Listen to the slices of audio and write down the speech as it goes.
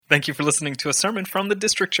Thank you for listening to a sermon from the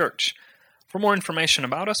District Church. For more information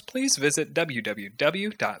about us, please visit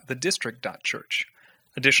www.thedistrict.church.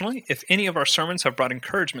 Additionally, if any of our sermons have brought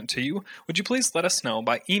encouragement to you, would you please let us know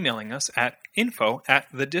by emailing us at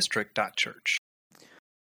info@thedistrict.church.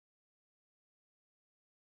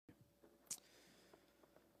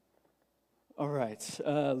 All right,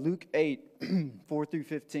 Luke 8, 4 through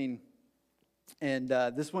 15. And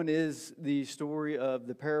this one is the story of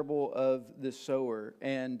the parable of the sower.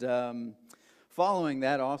 And following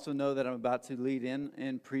that, I also know that I'm about to lead in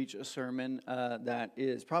and preach a sermon that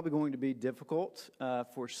is probably going to be difficult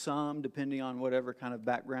for some, depending on whatever kind of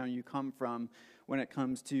background you come from when it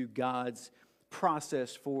comes to God's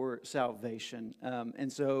process for salvation.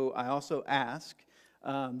 And so I also ask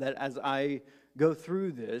that as I go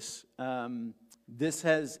through this, this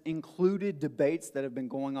has included debates that have been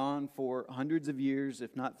going on for hundreds of years,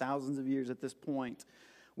 if not thousands of years at this point,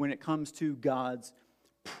 when it comes to God's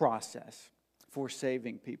process for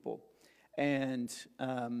saving people. And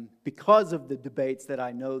because of the debates that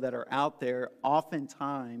I know that are out there,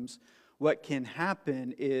 oftentimes what can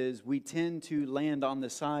happen is we tend to land on the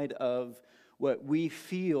side of what we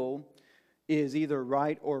feel is either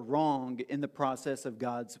right or wrong in the process of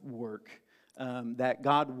God's work. That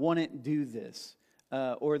God wouldn't do this,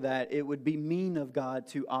 or that it would be mean of God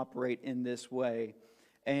to operate in this way.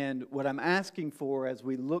 And what I'm asking for as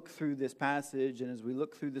we look through this passage and as we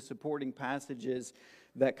look through the supporting passages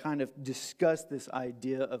that kind of discuss this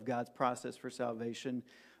idea of God's process for salvation,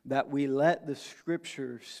 that we let the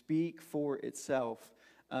Scripture speak for itself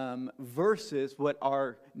versus what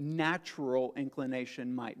our natural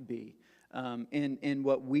inclination might be. In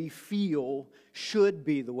what we feel should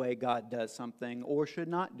be the way God does something or should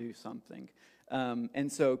not do something. And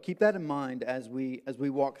so keep that in mind as we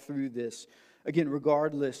walk through this, again,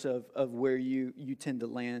 regardless of where you tend to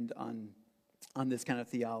land on this kind of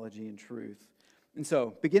theology and truth. And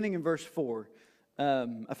so, beginning in verse 4,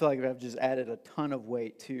 I feel like I've just added a ton of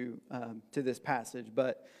weight to this passage,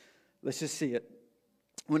 but let's just see it.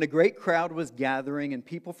 When a great crowd was gathering and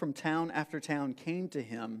people from town after town came to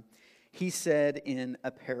him, he said in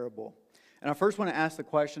a parable. And I first want to ask the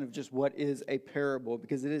question of just what is a parable,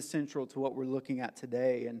 because it is central to what we're looking at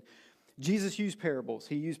today. And Jesus used parables.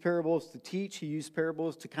 He used parables to teach. He used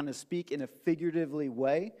parables to kind of speak in a figuratively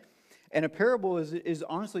way. And a parable is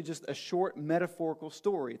honestly just a short metaphorical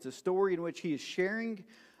story. It's a story in which he is sharing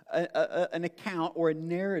an account or a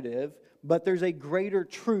narrative, but there's a greater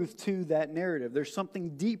truth to that narrative. There's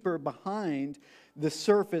something deeper behind the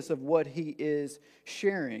surface of what he is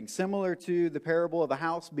sharing. Similar to the parable of a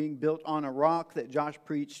house being built on a rock that Josh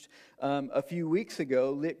preached a few weeks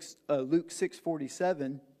ago, Luke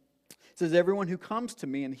 6:47 says, "Everyone who comes to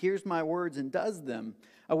me and hears my words and does them,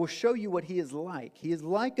 I will show you what he is like. He is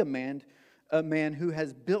like a man who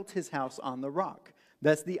has built his house on the rock."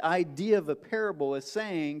 That's the idea of a parable, is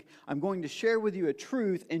saying, I'm going to share with you a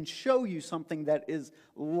truth and show you something that is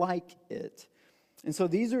like it. And so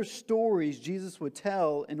these are stories Jesus would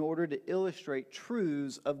tell in order to illustrate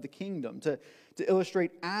truths of the kingdom, to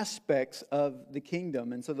illustrate aspects of the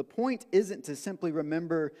kingdom. And so the point isn't to simply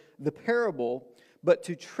remember the parable, but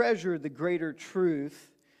to treasure the greater truth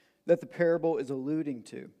that the parable is alluding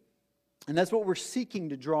to. And that's what we're seeking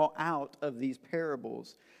to draw out of these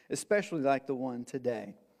parables, especially like the one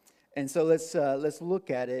today. And so let's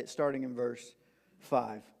look at it starting in verse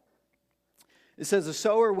 5. It says, "A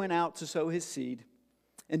sower went out to sow his seed,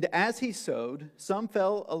 and as he sowed, some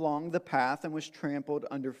fell along the path and was trampled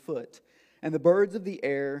underfoot, and the birds of the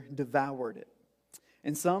air devoured it.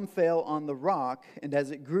 And some fell on the rock, and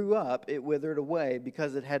as it grew up, it withered away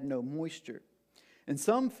because it had no moisture. And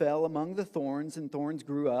some fell among the thorns, and thorns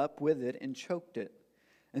grew up with it and choked it.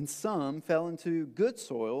 And some fell into good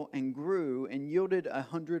soil and grew and yielded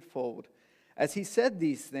 100-fold. As he said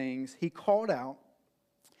these things, he called out,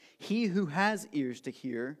 'He who has ears to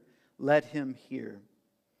hear, let him hear.'"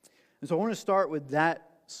 And so I want to start with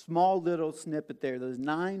that small little snippet there, those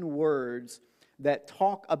 9 words that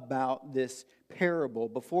talk about this parable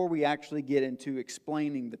before we actually get into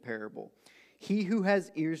explaining the parable. He who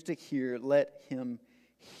has ears to hear, let him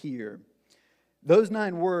hear. Those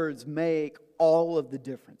 9 words make all of the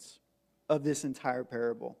difference of this entire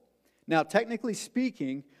parable. Now, technically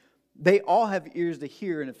speaking, they all have ears to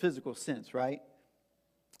hear in a physical sense, right?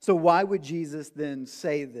 So why would Jesus then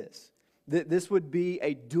say this? This would be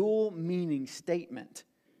a dual meaning statement.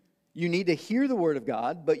 You need to hear the Word of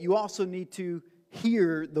God, but you also need to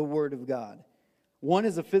hear the Word of God. One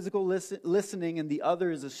is a physical listening and the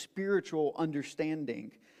other is a spiritual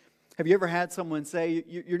understanding. Have you ever had someone say,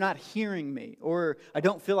 "You're not hearing me," or "I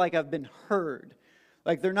don't feel like I've been heard"?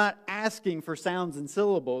 Like they're not asking for sounds and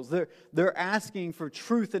syllables. They're asking for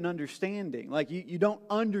truth and understanding. Like you don't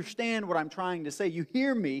understand what I'm trying to say. You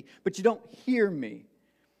hear me, but you don't hear me.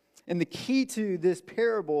 And the key to this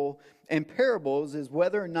parable and parables is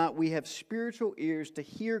whether or not we have spiritual ears to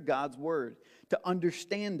hear God's word, to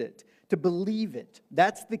understand it, to believe it.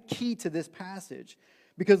 That's the key to this passage.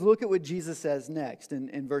 Because look at what Jesus says next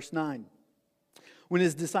in verse 9. When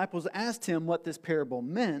his disciples asked him what this parable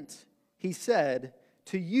meant, he said,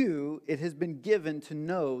 "To you it has been given to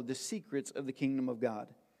know the secrets of the kingdom of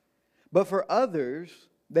God. But for others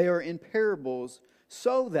they are in parables,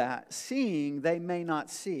 so that seeing they may not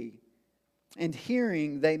see, and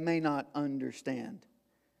hearing they may not understand."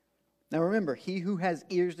 Now remember, he who has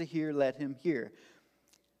ears to hear, let him hear.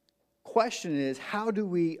 Question is, how do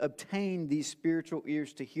we obtain these spiritual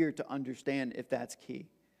ears to hear, to understand, if that's key?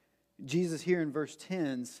 Jesus here in verse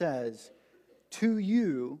 10 says, "To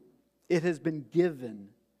you it has been given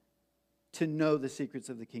to know the secrets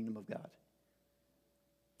of the kingdom of God."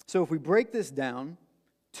 So if we break this down,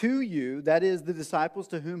 to you, that is the disciples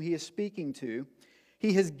to whom he is speaking to,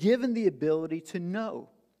 he has given the ability to know,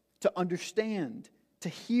 to understand, to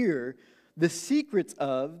hear the secrets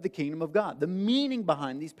of the kingdom of God, the meaning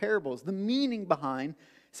behind these parables, the meaning behind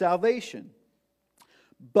salvation.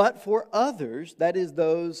 But for others, that is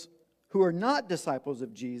those who are not disciples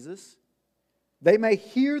of Jesus, they may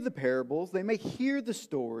hear the parables, they may hear the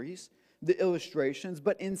stories, the illustrations,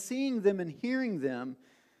 but in seeing them and hearing them,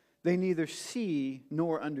 they neither see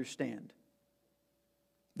nor understand.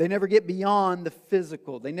 They never get beyond the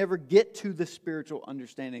physical. They never get to the spiritual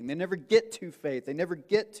understanding. They never get to faith. They never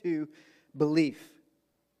get to belief.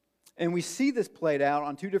 And we see this played out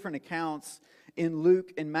on two different accounts in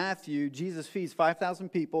Luke and Matthew. Jesus feeds 5,000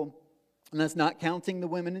 people, and that's not counting the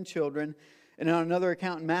women and children. And on another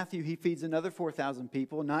account in Matthew, he feeds another 4,000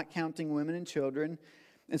 people, not counting women and children.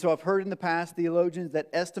 And so I've heard in the past theologians that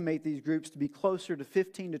estimate these groups to be closer to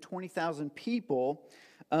 15,000 to 20,000 people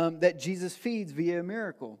that Jesus feeds via a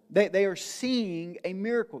miracle. They are seeing a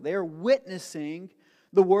miracle. They are witnessing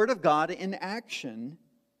the Word of God in action.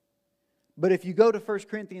 But if you go to 1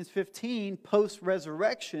 Corinthians 15,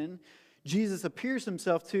 post-resurrection, Jesus appears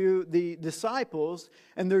himself to the disciples,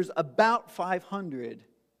 and there's about 500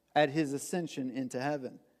 at his ascension into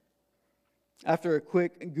heaven. After a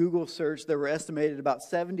quick Google search, there were estimated about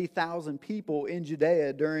 70,000 people in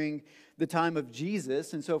Judea during the time of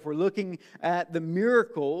Jesus. And so if we're looking at the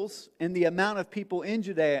miracles and the amount of people in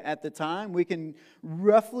Judea at the time, we can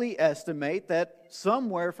roughly estimate that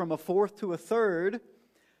somewhere from a fourth to a third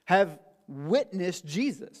have witnessed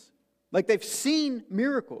Jesus. Like they've seen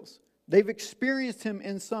miracles. They've experienced him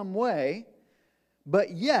in some way,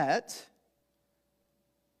 but yet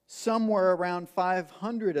somewhere around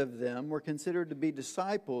 500 of them were considered to be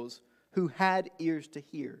disciples who had ears to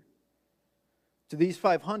hear. To these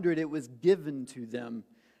 500, it was given to them,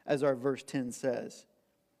 as our verse 10 says.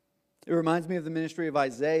 It reminds me of the ministry of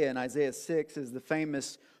Isaiah, and Isaiah 6 is the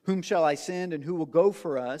famous, "Whom shall I send and who will go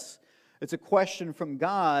for us?" It's a question from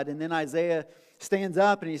God, and then Isaiah stands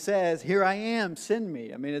up and he says, "Here I am, send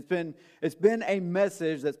me." I mean, it's been a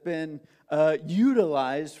message that's been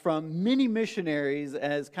utilized from many missionaries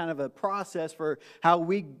as kind of a process for how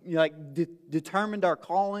we determined our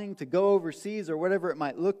calling to go overseas or whatever it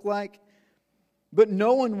might look like. But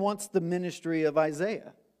no one wants the ministry of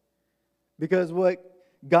Isaiah, because what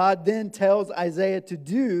God then tells Isaiah to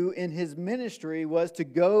do in his ministry was to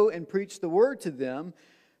go and preach the word to them.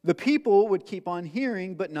 The people would keep on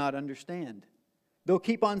hearing but not understand. They'll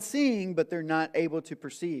keep on seeing, but they're not able to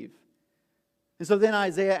perceive. And so then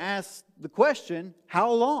Isaiah asks the question,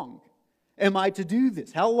 how long am I to do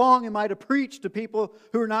this? How long am I to preach to people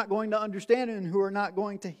who are not going to understand and who are not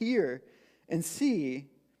going to hear and see?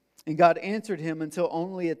 And God answered him, until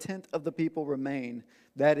only a tenth of the people remain.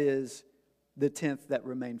 That is, the tenth that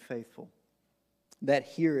remain faithful, that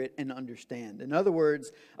hear it and understand. In other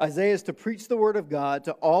words, Isaiah is to preach the word of God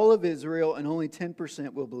to all of Israel, and only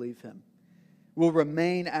 10% will believe him. Will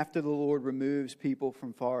remain after the Lord removes people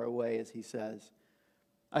from far away, as he says.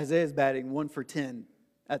 Isaiah is batting 1 for 10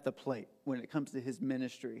 at the plate when it comes to his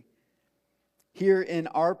ministry. Here in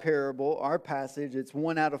our parable, our passage, it's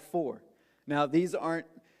 1 out of 4. Now, these aren't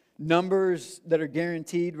numbers that are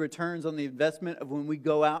guaranteed returns on the investment of when we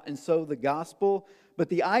go out and sow the gospel. But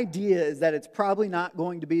the idea is that it's probably not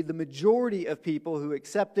going to be the majority of people who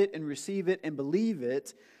accept it and receive it and believe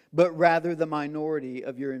it, but rather the minority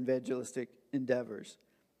of your evangelistic endeavors.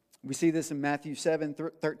 We see this in Matthew 7,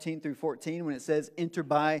 13 through 14, when it says, "Enter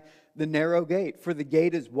by the narrow gate, for the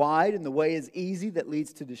gate is wide and the way is easy that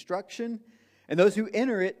leads to destruction, and those who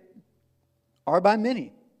enter it are by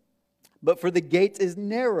many. But for the gate is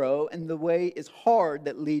narrow, and the way is hard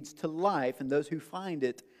that leads to life, and those who find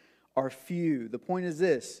it are few. The point is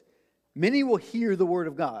this: many will hear the word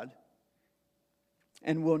of God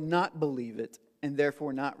and will not believe it, and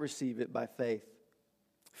therefore not receive it by faith.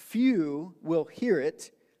 Few will hear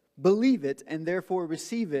it, believe it, and therefore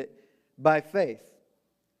receive it by faith.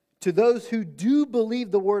 To those who do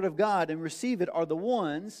believe the word of God and receive it are the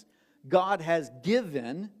ones God has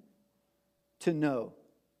given to know.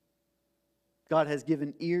 God has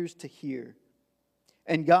given ears to hear.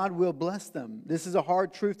 And God will bless them. This is a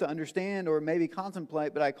hard truth to understand or maybe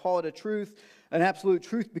contemplate, but I call it a truth, an absolute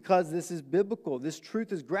truth, because this is biblical. This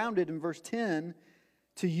truth is grounded in verse 10.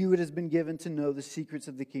 To you it has been given to know the secrets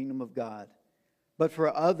of the kingdom of God. But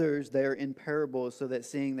for others they are in parables, so that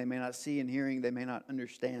seeing they may not see, and hearing they may not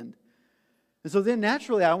understand. And so then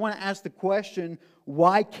naturally I want to ask the question,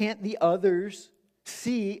 why can't the others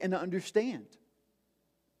see and understand?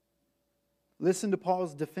 Listen to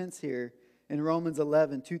Paul's defense here in Romans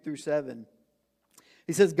 11, 2 through 7.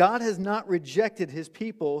 He says, God has not rejected His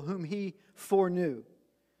people whom He foreknew.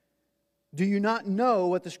 Do you not know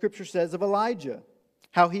what the Scripture says of Elijah?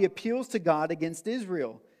 How he appeals to God against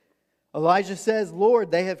Israel. Elijah says,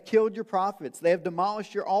 Lord, they have killed your prophets. They have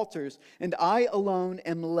demolished your altars, and I alone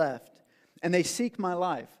am left, and they seek my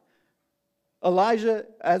life. Elijah,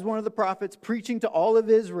 as one of the prophets preaching to all of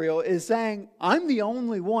Israel, is saying, I'm the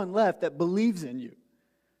only one left that believes in you,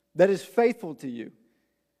 that is faithful to you.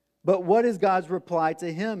 But what is God's reply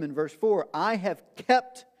to him in verse 4? I have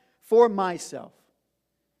kept for myself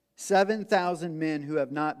 7,000 men who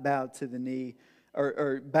have not bowed to the knee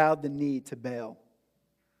or bowed the knee to Baal.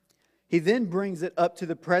 He then brings it up to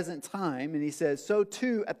the present time, and he says, so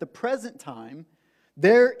too at the present time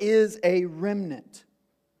there is a remnant.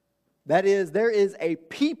 That is, there is a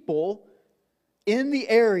people in the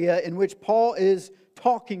area in which Paul is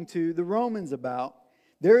talking to the Romans about.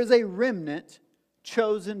 There is a remnant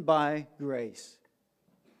chosen by grace.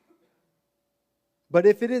 But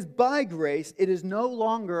if it is by grace, it is no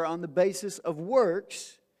longer on the basis of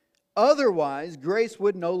works. Otherwise, grace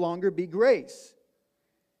would no longer be grace.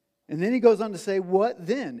 And then he goes on to say, what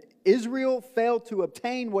then? Israel failed to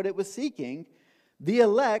obtain what it was seeking. The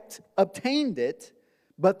elect obtained it,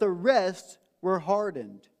 but the rest were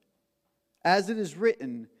hardened. As it is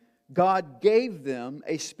written, God gave them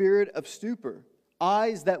a spirit of stupor,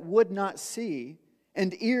 eyes that would not see,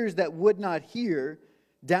 and ears that would not hear,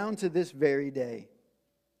 down to this very day.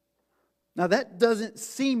 Now that doesn't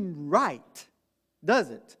seem right,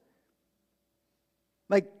 does it?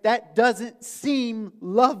 Like, that doesn't seem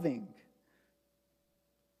loving.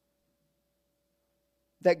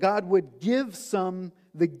 That God would give some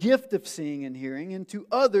the gift of seeing and hearing, and to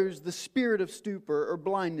others the spirit of stupor or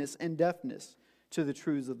blindness and deafness to the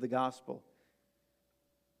truths of the gospel.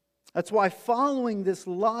 That's why, following this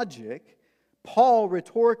logic, Paul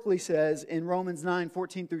rhetorically says in Romans 9,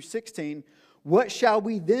 14 through 16, what shall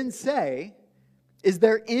we then say? Is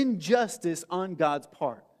there injustice on God's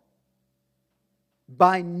part?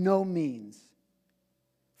 By no means.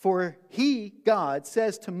 For He, God,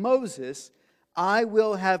 says to Moses, I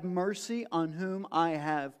will have mercy on whom I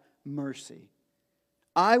have mercy.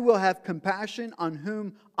 I will have compassion on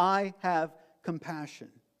whom I have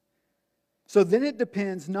compassion. So then it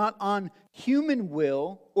depends not on human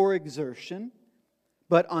will or exertion,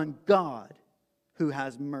 but on God who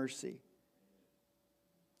has mercy.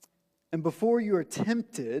 And before you are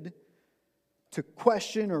tempted to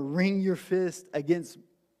question or wring your fist against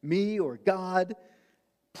me or God,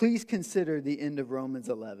 please consider the end of Romans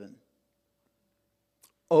 11.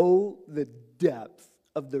 Oh, the depth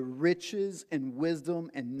of the riches and wisdom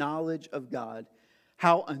and knowledge of God.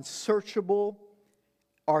 How unsearchable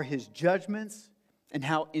are His judgments and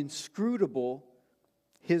how inscrutable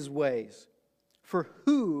His ways. For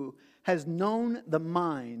who has known the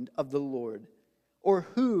mind of the Lord? Or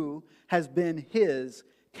who has been His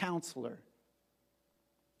counselor?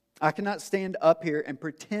 I cannot stand up here and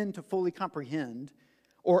pretend to fully comprehend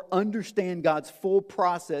or understand God's full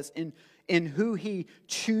process in who He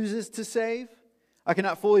chooses to save. I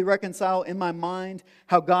cannot fully reconcile in my mind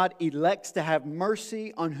how God elects to have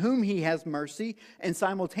mercy on whom He has mercy, and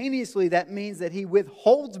simultaneously that means that He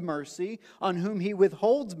withholds mercy on whom He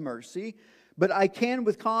withholds mercy. But I can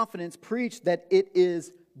with confidence preach that it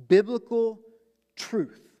is biblical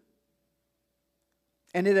truth.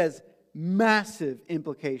 And it has massive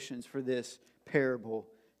implications for this parable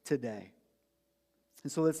today.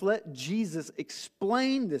 And so let's let Jesus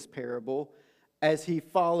explain this parable as He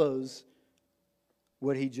follows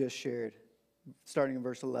what He just shared, starting in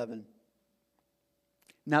verse 11.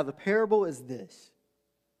 Now the parable is this.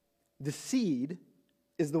 The seed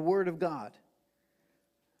is the word of God.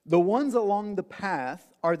 The ones along the path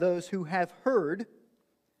are those who have heard.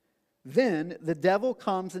 Then the devil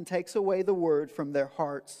comes and takes away the word from their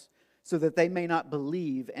hearts so that they may not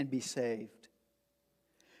believe and be saved.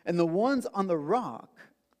 And the ones on the rock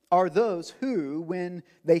are those who, when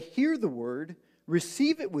they hear the word,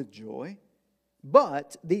 receive it with joy,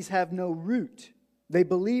 but these have no root. They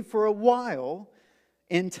believe for a while.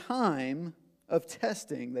 In time of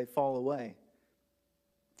testing, they fall away.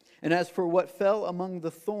 And as for what fell among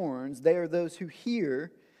the thorns, they are those who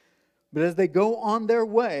hear, but as they go on their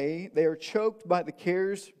way, they are choked by the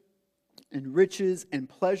cares and riches and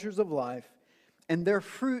pleasures of life, and their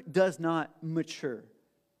fruit does not mature.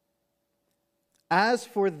 As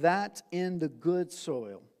for that in the good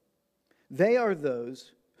soil, they are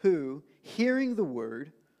those who, hearing the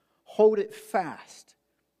word, hold it fast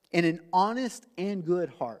in an honest and good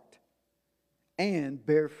heart, and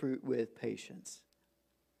bear fruit with patience.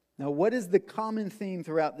 Now, what is the common theme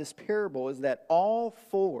throughout this parable is that all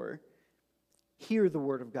four hear the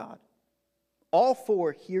word of God. All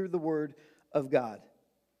four hear the word of God.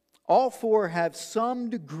 All four have some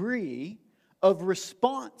degree of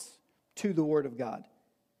response to the word of God.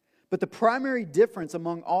 But the primary difference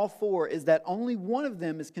among all four is that only one of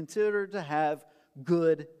them is considered to have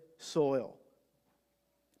good soil.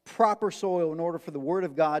 Proper soil in order for the word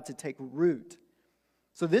of God to take root.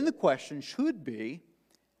 So then the question should be,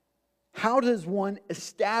 how does one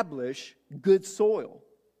establish good soil?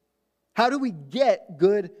 How do we get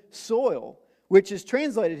good soil, which is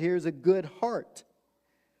translated here as a good heart?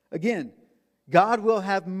 Again, God will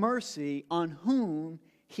have mercy on whom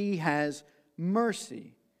He has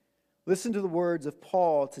mercy. Listen to the words of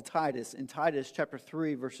Paul to Titus in Titus chapter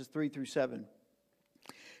 3, verses 3 through 7.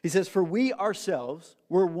 He says, "For we ourselves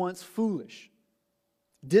were once foolish,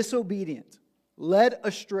 disobedient, led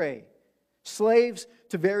astray, slaves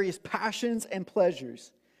to various passions and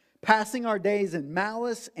pleasures, passing our days in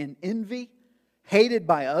malice and envy, hated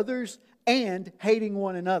by others, and hating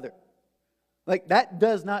one another." Like, that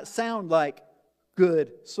does not sound like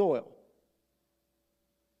good soil.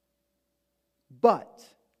 But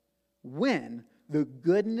when the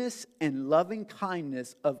goodness and loving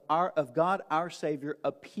kindness of God our Savior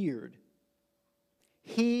appeared,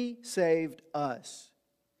 He saved us,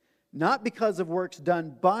 not because of works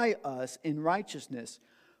done by us in righteousness,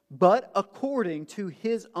 but according to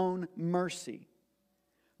His own mercy,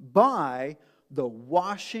 by the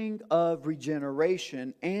washing of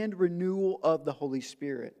regeneration and renewal of the Holy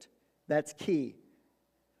Spirit. That's key.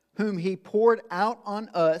 Whom He poured out on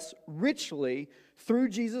us richly through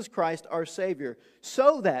Jesus Christ our Savior,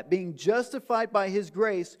 so that, being justified by His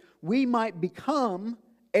grace, we might become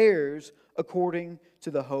heirs according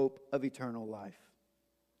to the hope of eternal life.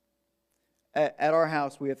 At our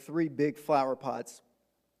house, we have 3 big flower pots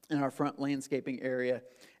in our front landscaping area.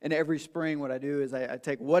 And every spring what I do is I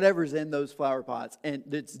take whatever's in those flower pots, and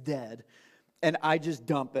it's dead, and I just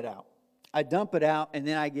dump it out. I dump it out, and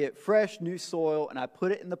then I get fresh new soil, and I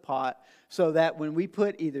put it in the pot so that when we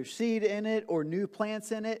put either seed in it or new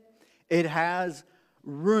plants in it, it has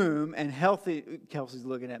room and healthy. Kelsey's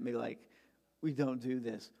looking at me like, we don't do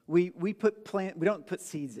this. We don't put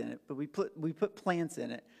seeds in it, but we put plants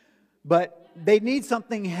in it. But they need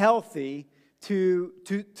something healthy to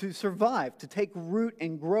survive, to take root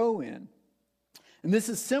and grow in. And this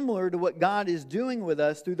is similar to what God is doing with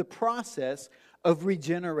us through the process of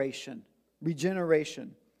regeneration.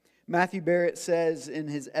 Regeneration. Matthew Barrett says in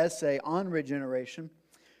his essay on regeneration,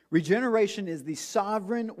 regeneration is the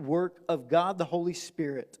sovereign work of God the Holy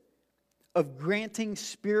Spirit of granting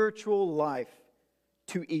spiritual life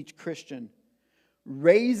to each Christian,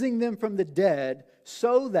 raising them from the dead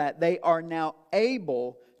so that they are now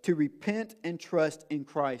able to repent and trust in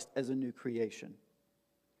Christ as a new creation.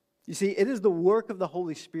 You see, it is the work of the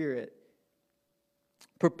Holy Spirit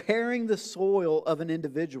preparing the soil of an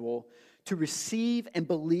individual to receive and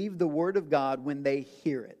believe the Word of God when they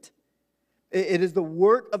hear it. It is the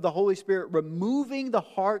work of the Holy Spirit removing the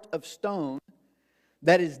heart of stone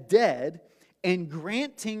that is dead and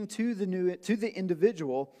granting to the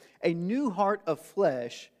individual a new heart of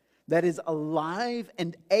flesh that is alive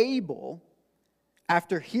and able,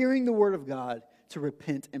 after hearing the Word of God, to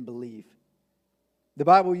repent and believe. The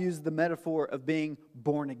Bible uses the metaphor of being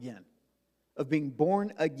born again. Of being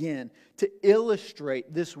born again to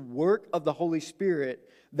illustrate this work of the Holy Spirit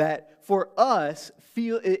that for us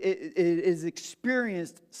it is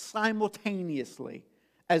experienced simultaneously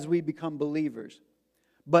as we become believers,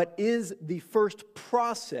 but is the first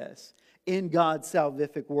process in God's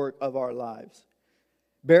salvific work of our lives.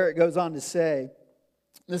 Barrett goes on to say,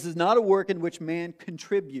 this is not a work in which man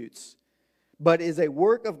contributes, but is a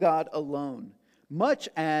work of God alone, much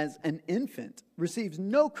as an infant receives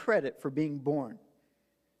no credit for being born.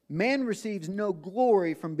 Man receives no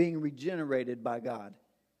glory from being regenerated by God.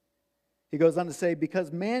 He goes on to say,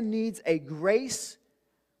 because man needs a grace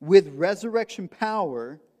with resurrection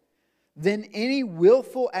power, then any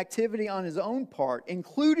willful activity on his own part,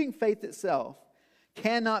 including faith itself,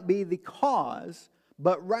 cannot be the cause,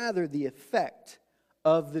 but rather the effect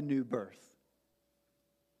of the new birth.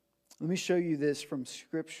 Let me show you this from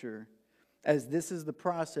Scripture, as this is the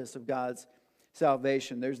process of God's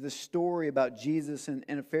salvation. There's this story about Jesus and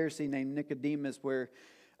a Pharisee named Nicodemus where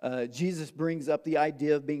Jesus brings up the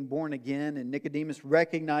idea of being born again, and Nicodemus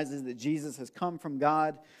recognizes that Jesus has come from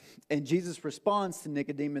God, and Jesus responds to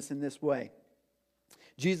Nicodemus in this way.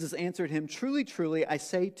 Jesus answered him, "Truly, truly, I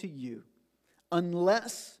say to you,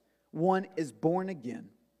 unless one is born again,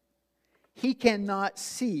 he cannot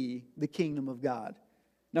see the kingdom of God."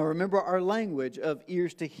 Now remember our language of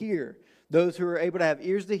ears to hear. Those who are able to have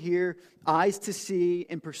ears to hear, eyes to see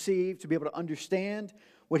and perceive, to be able to understand.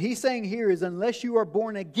 What he's saying here is unless you are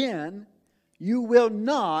born again, you will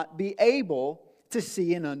not be able to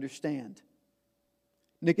see and understand.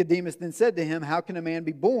 Nicodemus then said to him, "How can a man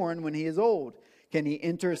be born when he is old? Can he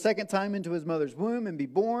enter a second time into his mother's womb and be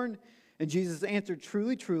born?" And Jesus answered,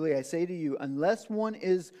 "Truly, truly, I say to you, unless one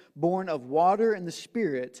is born of water and the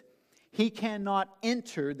Spirit, he cannot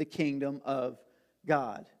enter the kingdom of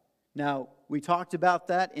God." Now, we talked about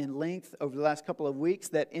that in length over the last couple of weeks,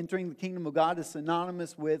 that entering the kingdom of God is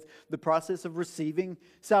synonymous with the process of receiving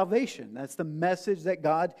salvation. That's the message that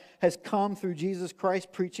God has come through Jesus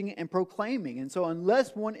Christ preaching and proclaiming. And so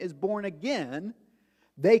unless one is born again,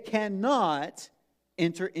 they cannot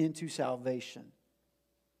enter into salvation.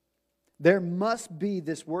 There must be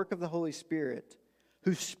this work of the Holy Spirit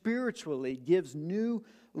who spiritually gives new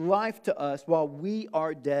life to us while we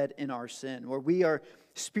are dead in our sin, where we are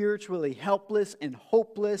spiritually helpless and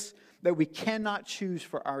hopeless, that we cannot choose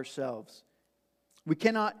for ourselves. We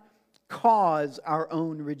cannot cause our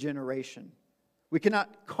own regeneration. We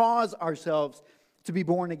cannot cause ourselves to be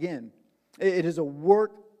born again. It is a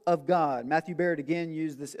work of God. Matthew Barrett again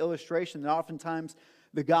used this illustration that oftentimes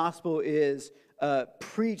the gospel is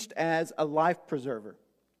preached as a life preserver.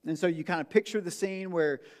 And so you kind of picture the scene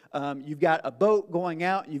where you've got a boat going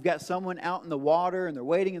out, and you've got someone out in the water, and they're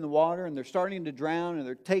wading in the water, and they're starting to drown, and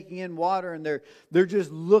they're taking in water, and they're just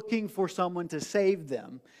looking for someone to save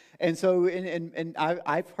them. And so,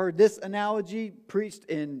 I've heard this analogy preached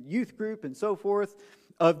in youth group and so forth,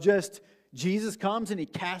 of just Jesus comes and He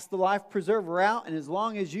casts the life preserver out, and as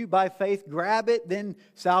long as you by faith grab it, then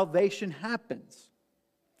salvation happens.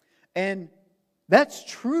 And that's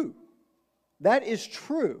true. That is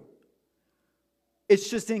true. It's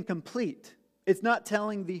just incomplete. It's not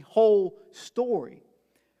telling the whole story.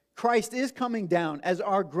 Christ is coming down as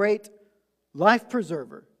our great life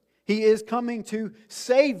preserver. He is coming to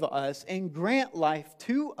save us and grant life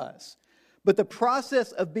to us. But the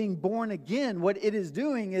process of being born again, what it is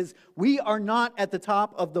doing is we are not at the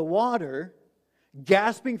top of the water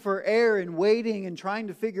gasping for air and waiting and trying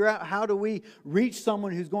to figure out how do we reach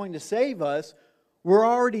someone who's going to save us. We're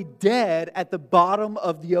already dead at the bottom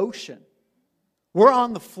of the ocean. We're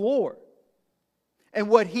on the floor. And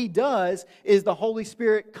what He does is the Holy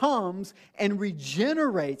Spirit comes and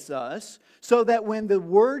regenerates us so that when the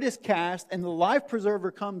Word is cast and the life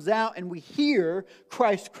preserver comes out and we hear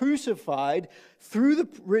Christ crucified, through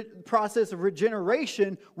the process of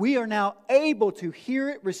regeneration, we are now able to hear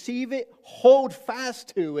it, receive it, hold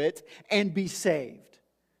fast to it, and be saved.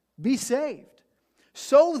 Be saved.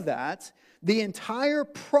 So that the entire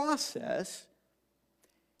process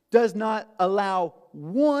does not allow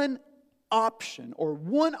one option or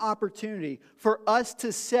one opportunity for us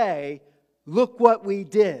to say, look what we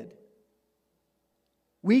did.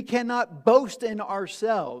 We cannot boast in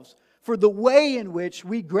ourselves for the way in which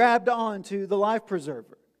we grabbed onto the life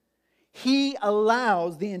preserver. He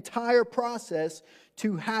allows the entire process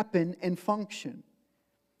to happen and function.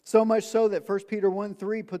 So much so that 1 Peter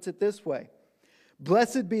 1:3 puts it this way.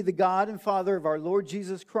 Blessed be the God and Father of our Lord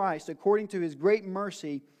Jesus Christ. According to His great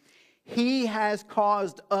mercy, He has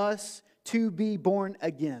caused us to be born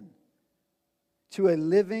again to a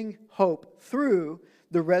living hope through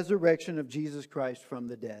the resurrection of Jesus Christ from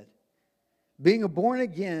the dead. Being born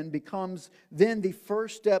again becomes then the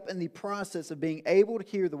first step in the process of being able to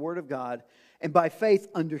hear the Word of God and by faith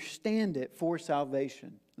understand it for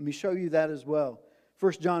salvation. Let me show you that as well.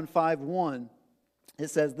 1 John 5:1, it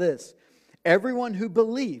says this. Everyone who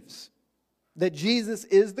believes that Jesus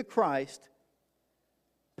is the Christ,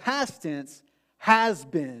 past tense, has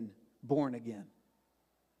been born again.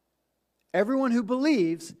 Everyone who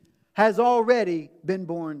believes has already been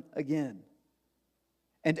born again.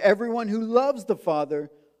 And everyone who loves the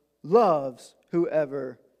Father loves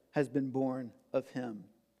whoever has been born of Him.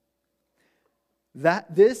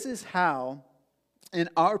 This is how, in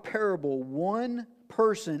our parable, one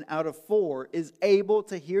person out of 4 is able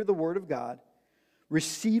to hear the Word of God,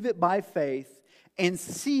 receive it by faith, and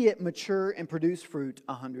see it mature and produce fruit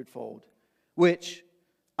 100-fold. Which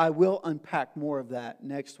I will unpack more of that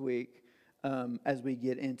next week as we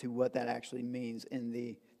get into what that actually means in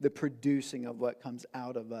the producing of what comes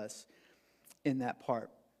out of us in that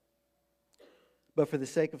part. But for the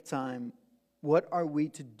sake of time, what are we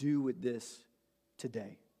to do with this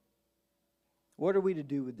today? What are we to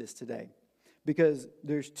do with this today? Because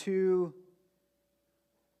there's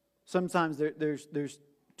sometimes there's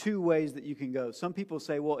two ways that you can go. Some people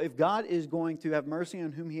say, well, if God is going to have mercy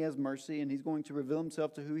on whom He has mercy, and He's going to reveal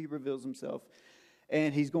Himself to who He reveals Himself,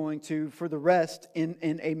 and He's going to, for the rest,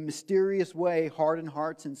 in a mysterious way, harden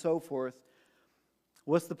hearts and so forth,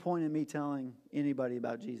 what's the point in me telling anybody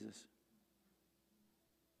about Jesus?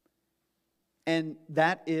 And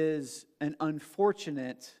that is an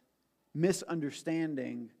unfortunate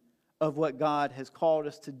misunderstanding of what God has called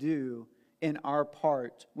us to do in our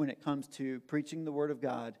part when it comes to preaching the Word of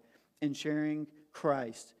God and sharing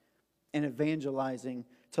Christ and evangelizing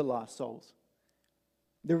to lost souls.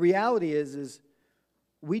 The reality is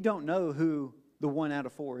we don't know who the 1 out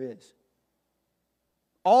of 4 is.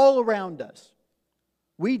 All around us,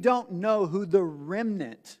 we don't know who the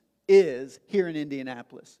remnant is here in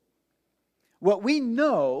Indianapolis. What we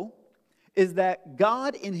know is that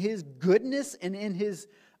God, in His goodness and in His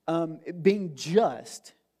being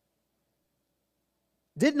just,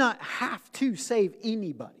 did not have to save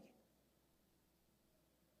anybody.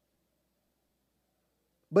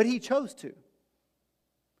 But He chose to.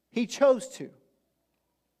 He chose to.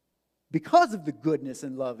 Because of the goodness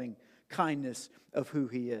and loving kindness of who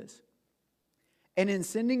He is. And in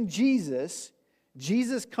sending Jesus,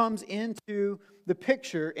 Jesus comes into the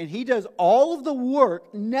picture and He does all of the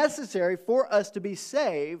work necessary for us to be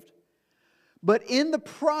saved. But in the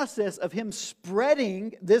process of Him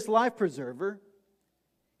spreading this life preserver,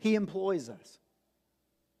 He employs us.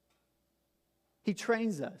 He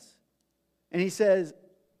trains us. And He says,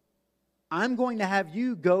 I'm going to have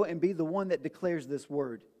you go and be the one that declares this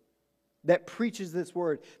word, that preaches this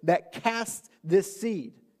word, that casts this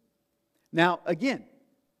seed. Now, again,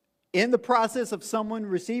 in the process of someone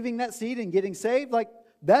receiving that seed and getting saved,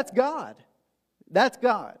 that's God. That's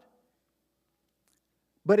God.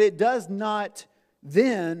 But it does not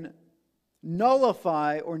then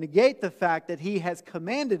nullify or negate the fact that He has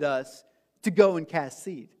commanded us to go and cast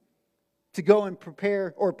seed, to go and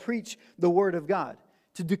prepare or preach the Word of God,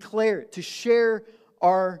 to declare it, to share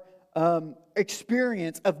our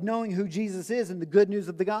experience of knowing who Jesus is and the good news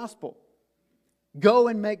of the gospel. Go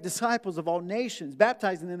and make disciples of all nations,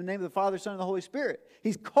 baptizing them in the name of the Father, Son, and the Holy Spirit.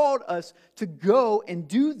 He's called us to go and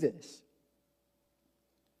do this.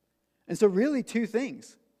 And so really 2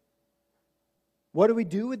 things. What do we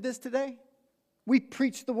do with this today? We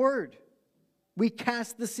preach the word. We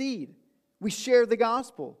cast the seed. We share the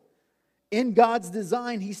gospel. In God's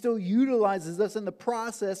design, He still utilizes us in the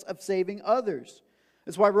process of saving others.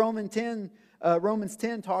 That's why Romans 10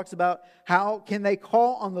 talks about how can they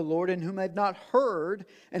call on the Lord in whom they've not heard,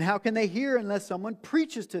 and how can they hear unless someone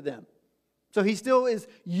preaches to them. So He still is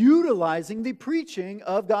utilizing the preaching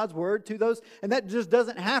of God's word to those, and that just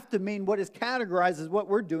doesn't have to mean what is categorized as what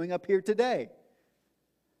we're doing up here today.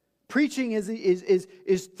 Preaching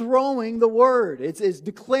is throwing the word. It's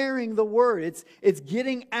declaring the word. It's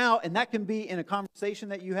getting out, and that can be in a conversation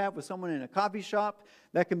that you have with someone in a coffee shop.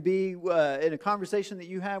 That can be in a conversation that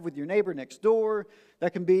you have with your neighbor next door.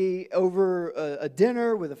 That can be over a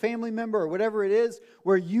dinner with a family member or whatever it is,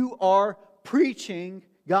 where you are preaching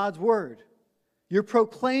God's word. You're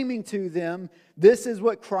proclaiming to them, this is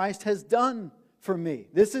what Christ has done for me.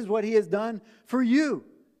 This is what He has done for you.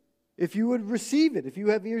 If you would receive it, if you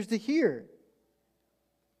have ears to hear.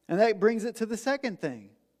 And that brings it to the second thing.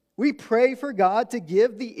 We pray for God to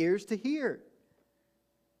give the ears to hear.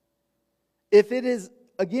 If it is,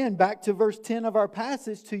 again, back to verse 10 of our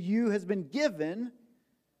passage, to you has been given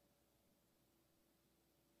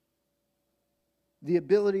the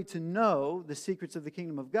ability to know the secrets of the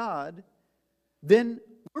kingdom of God, then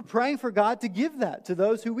we're praying for God to give that to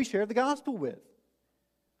those who we share the gospel with.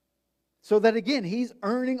 So that, again, He's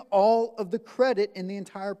earning all of the credit in the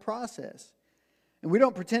entire process. And we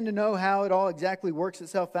don't pretend to know how it all exactly works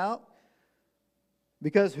itself out,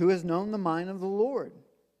 because who has known the mind of the Lord?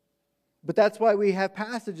 But that's why we have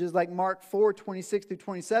passages like Mark 4, 26 through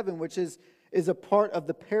 27, which is a part of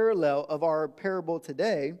the parallel of our parable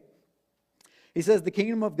today. He says, the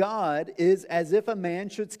kingdom of God is as if a man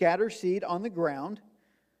should scatter seed on the ground.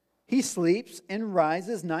 He sleeps and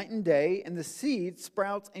rises night and day, and the seed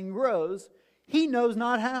sprouts and grows. He knows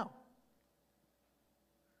not how.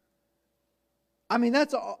 I mean,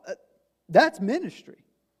 that's ministry.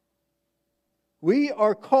 We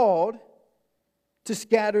are called to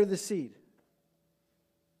scatter the seed.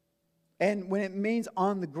 And when it means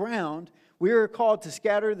on the ground, we are called to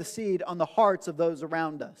scatter the seed on the hearts of those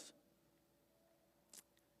around us.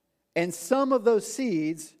 And some of those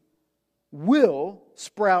seeds will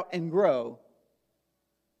sprout and grow.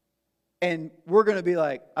 And we're going to be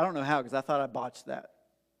like, I don't know how, because I thought I botched that.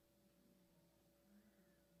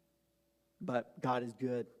 But God is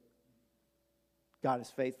good. God is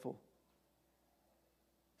faithful.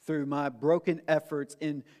 Through my broken efforts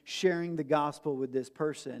in sharing the gospel with this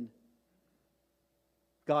person,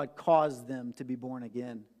 God caused them to be born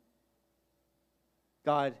again.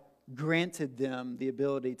 God granted them the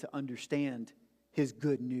ability to understand His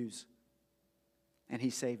good news. And He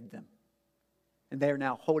saved them. And they are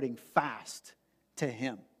now holding fast to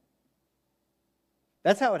Him.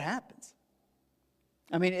 That's how it happens.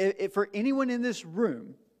 I mean, if for anyone in this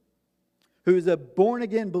room who is a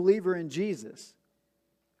born-again believer in Jesus,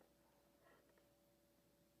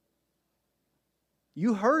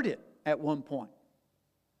 you heard it at one point.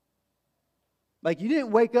 Like, you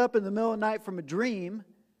didn't wake up in the middle of the night from a dream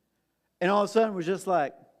and all of a sudden was just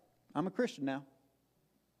like, I'm a Christian now.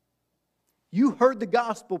 You heard the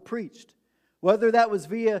gospel preached. Whether that was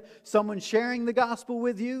via someone sharing the gospel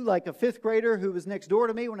with you, like a 5th grader who was next door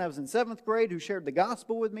to me when I was in 7th grade who shared the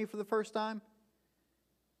gospel with me for the first time.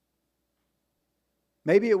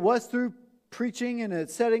 Maybe it was through preaching in a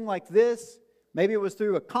setting like this. Maybe it was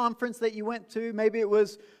through a conference that you went to. Maybe it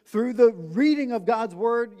was through the reading of God's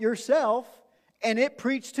Word yourself and it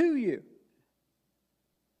preached to you.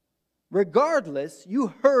 Regardless,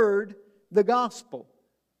 you heard the gospel.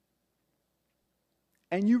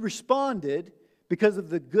 And you responded because of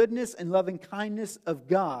the goodness and loving kindness of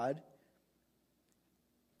God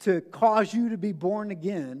to cause you to be born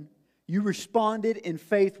again. You responded in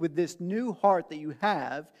faith with this new heart that you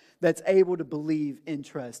have that's able to believe and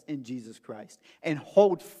trust in Jesus Christ and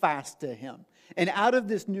hold fast to Him. And out of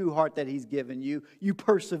this new heart that He's given you, you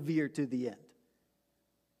persevere to the end.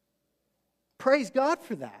 Praise God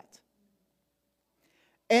for that.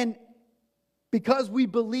 And because we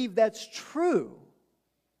believe that's true,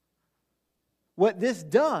 what this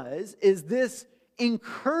does is this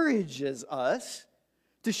encourages us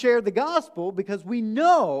to share the gospel because we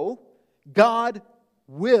know God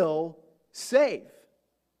will save.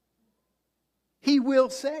 He will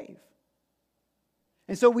save.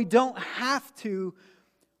 And so we don't have to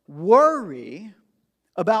worry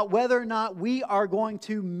about whether or not we are going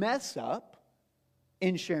to mess up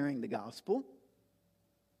in sharing the gospel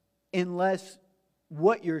unless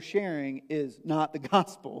what you're sharing is not the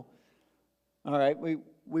gospel. All right, we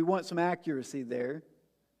want some accuracy there,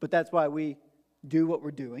 but that's why we do what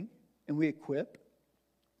we're doing and we equip.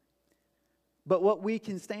 But what we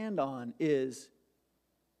can stand on is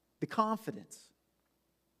the confidence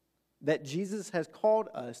that Jesus has called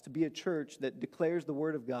us to be a church that declares the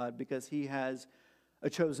Word of God because He has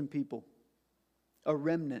a chosen people, a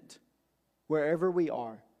remnant, wherever we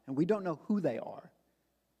are. And we don't know who they are,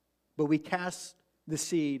 but we cast the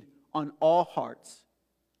seed on all hearts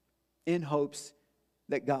in hopes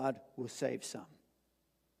that God will save some.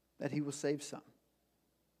 That He will save some.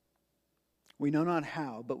 We know not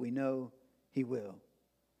how, but we know He will.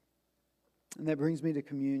 And that brings me to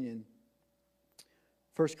communion.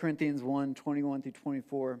 1 Corinthians 1, 21 through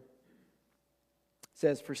 24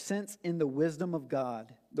 says, "For since in the wisdom of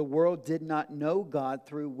God, the world did not know God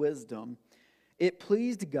through wisdom, it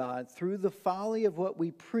pleased God through the folly of what we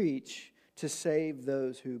preach to save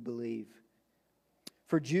those who believe.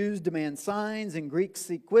 For Jews demand signs and Greeks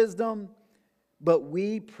seek wisdom, but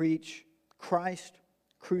we preach Christ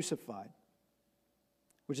crucified,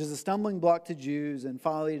 which is a stumbling block to Jews and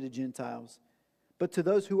folly to Gentiles. But to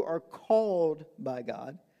those who are called by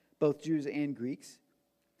God, both Jews and Greeks,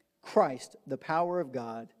 Christ, the power of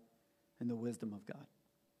God and the wisdom of God."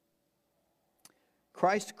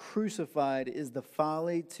 Christ crucified is the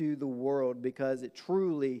folly to the world because it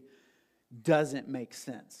truly doesn't make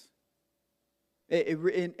sense.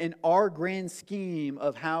 In our grand scheme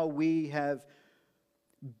of how we have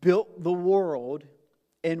built the world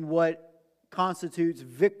and what constitutes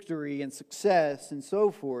victory and success and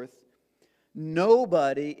so forth,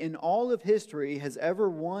 nobody in all of history has ever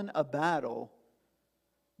won a battle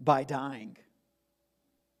by dying.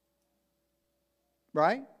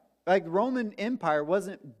 Right? Like the Roman Empire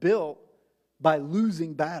wasn't built by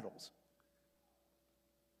losing battles.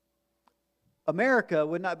 America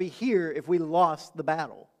would not be here if we lost the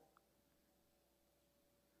battle.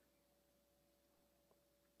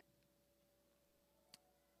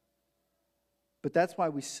 But that's why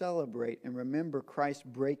we celebrate and remember Christ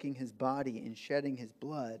breaking his body and shedding his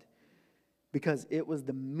blood, because it was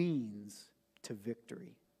the means to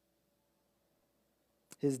victory.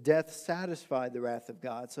 His death satisfied the wrath of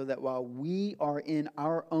God, so that while we are in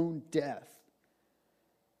our own death,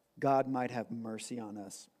 God might have mercy on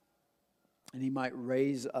us. And he might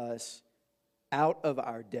raise us out of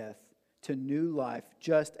our death to new life,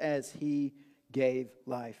 just as he gave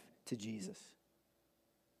life to Jesus.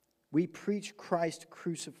 We preach Christ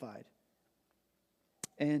crucified.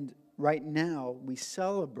 And right now, we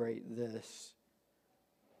celebrate this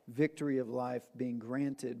victory of life being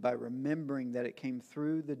granted by remembering that it came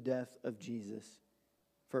through the death of Jesus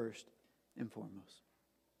first and foremost.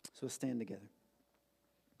 So stand together.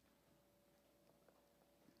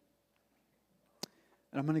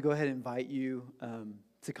 And I'm going to go ahead and invite you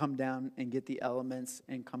to come down and get the elements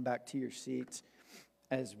and come back to your seats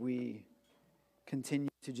as we continue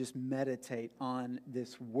to just meditate on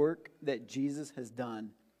this work that Jesus has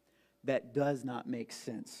done that does not make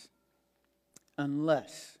sense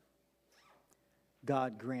unless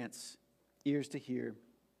God grants ears to hear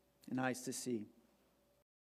and eyes to see